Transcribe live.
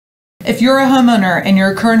If you're a homeowner and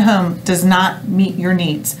your current home does not meet your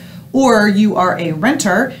needs, or you are a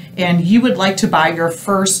renter and you would like to buy your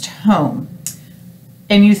first home,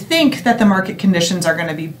 and you think that the market conditions are going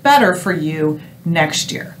to be better for you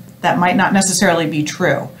next year, that might not necessarily be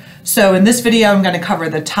true. So in this video, I'm going to cover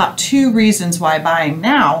the top 2 reasons why buying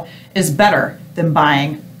now is better than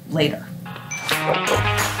buying later.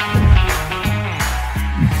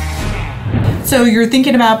 So you're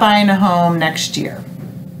thinking about buying a home next year.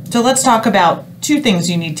 So let's talk about 2 things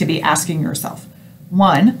you need to be asking yourself.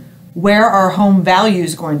 1, where are home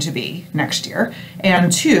values going to be next year?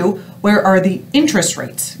 And 2, where are the interest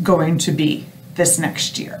rates going to be this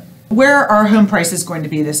next year? Where are home prices going to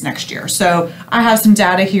be this next year? So I have some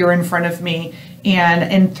data here in front of me, and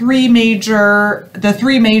in the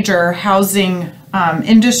 3 major housing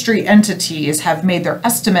industry entities have made their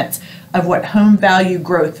estimates of what home value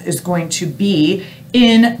growth is going to be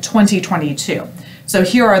in 2022. So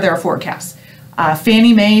here are their forecasts.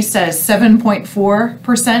 Fannie Mae says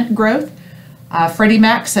 7.4% growth. Freddie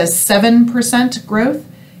Mac says 7% growth.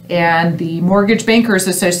 And the Mortgage Bankers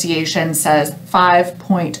Association says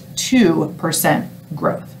 5.2%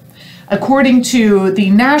 growth. According to the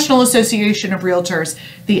National Association of Realtors,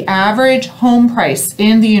 the average home price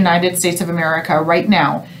in the United States of America right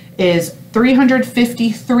now is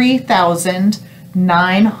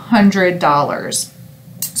 $353,900.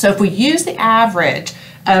 So if we use the average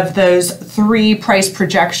of those 3 price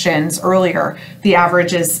projections earlier, the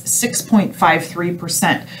average is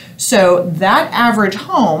 6.53%. So that average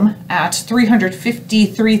home at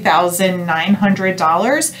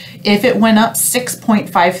 $353,900, if it went up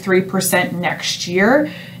 6.53% next year,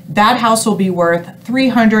 that house will be worth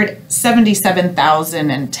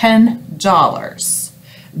 $377,010.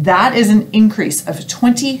 That is an increase of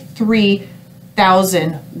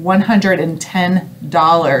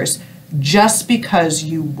 $23,110 just because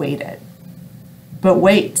you waited. But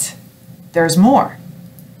wait, there's more.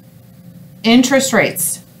 Interest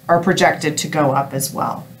rates are projected to go up as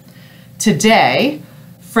well. Today,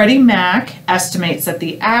 Freddie Mac estimates that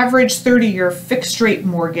the average 30-year fixed rate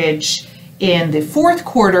mortgage in the 4th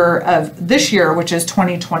quarter of this year, which is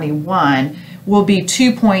 2021, will be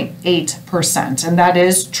 2.8%, and that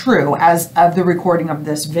is true as of the recording of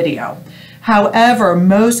this video. However,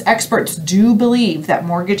 most experts do believe that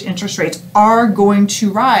mortgage interest rates are going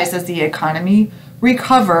to rise as the economy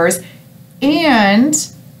recovers, and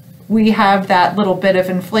we have that little bit of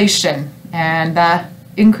inflation, and the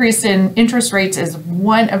increase in interest rates is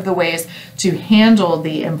one of the ways to handle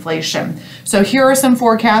the inflation. So here are some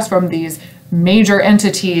forecasts from these major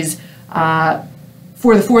entities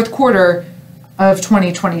for the 4th quarter of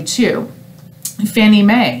 2022. Fannie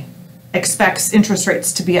Mae expects interest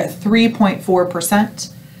rates to be at 3.4%,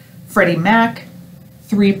 Freddie Mac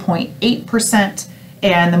 3.8%,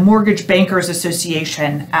 and the Mortgage Bankers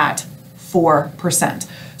Association at 4%.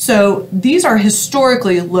 So these are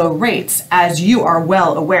historically low rates, as you are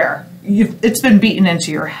well aware. It's been beaten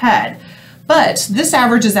into your head. But this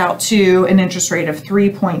averages out to an interest rate of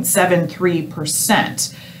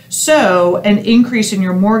 3.73%. So an increase in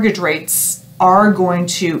your mortgage rates are going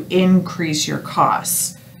to increase your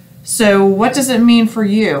costs. So what does it mean for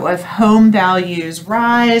you if home values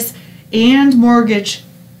rise and mortgage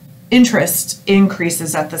interest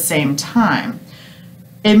increases at the same time?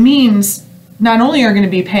 It means not only are you going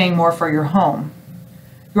to be paying more for your home,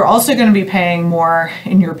 you're also going to be paying more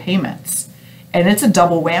in your payments. And it's a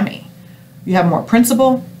double whammy. You have more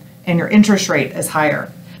principal and your interest rate is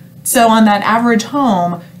higher. So on that average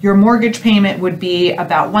home, your mortgage payment would be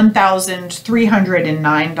about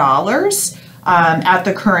 $1,309 at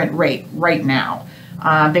the current rate right now,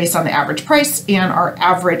 based on the average price and our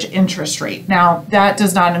average interest rate. Now, that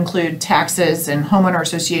does not include taxes and homeowner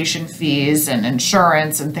association fees and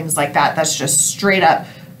insurance and things like that. That's just straight up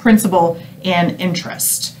principal and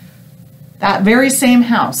interest. That very same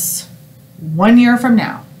house, 1 year from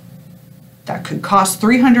now, that could cost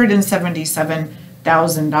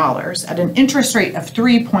 $377,000 at an interest rate of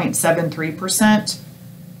 3.73%.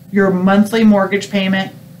 Your monthly mortgage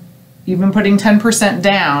payment, even putting 10%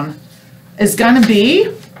 down, is going to be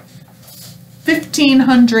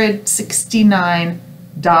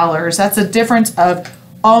 $1,569. That's a difference of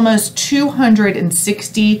almost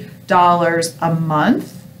 $260 a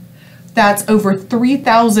month. That's over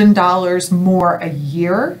 $3,000 more a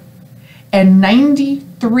year and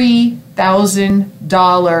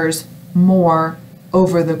 $93,000 more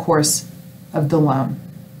over the course of the loan.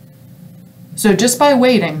 So just by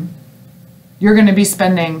waiting, you're going to be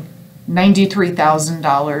spending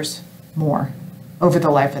 $93,000 more over the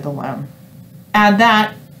life of the loan. Add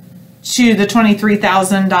that to the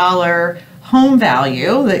 $23,000 home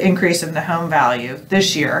value, the increase in the home value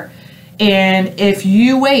this year. And if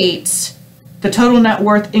you wait, the total net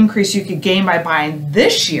worth increase you could gain by buying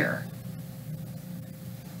this year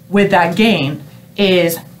with that gain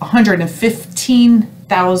is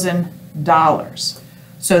 $115,000.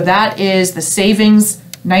 So that is the savings,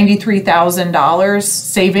 $93,000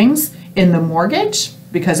 savings in the mortgage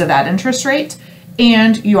because of that interest rate.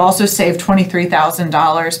 And you also save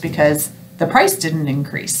 $23,000 because the price didn't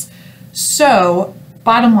increase. So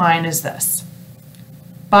bottom line is this: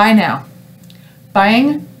 buy now.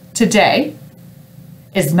 Buying today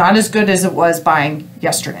is not as good as it was buying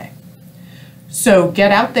yesterday. So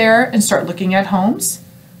get out there and start looking at homes.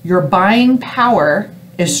 Your buying power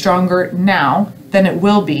is stronger now than it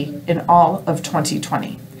will be in all of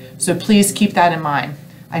 2020. So please keep that in mind.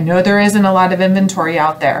 I know there isn't a lot of inventory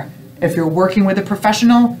out there. If you're working with a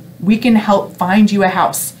professional, we can help find you a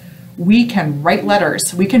house. We can write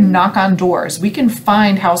letters. We can knock on doors. We can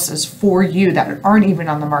find houses for you that aren't even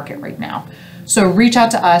on the market right now. So reach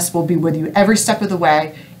out to us. We'll be with you every step of the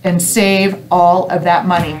way and save all of that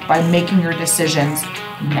money by making your decisions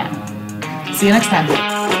now. See you next time.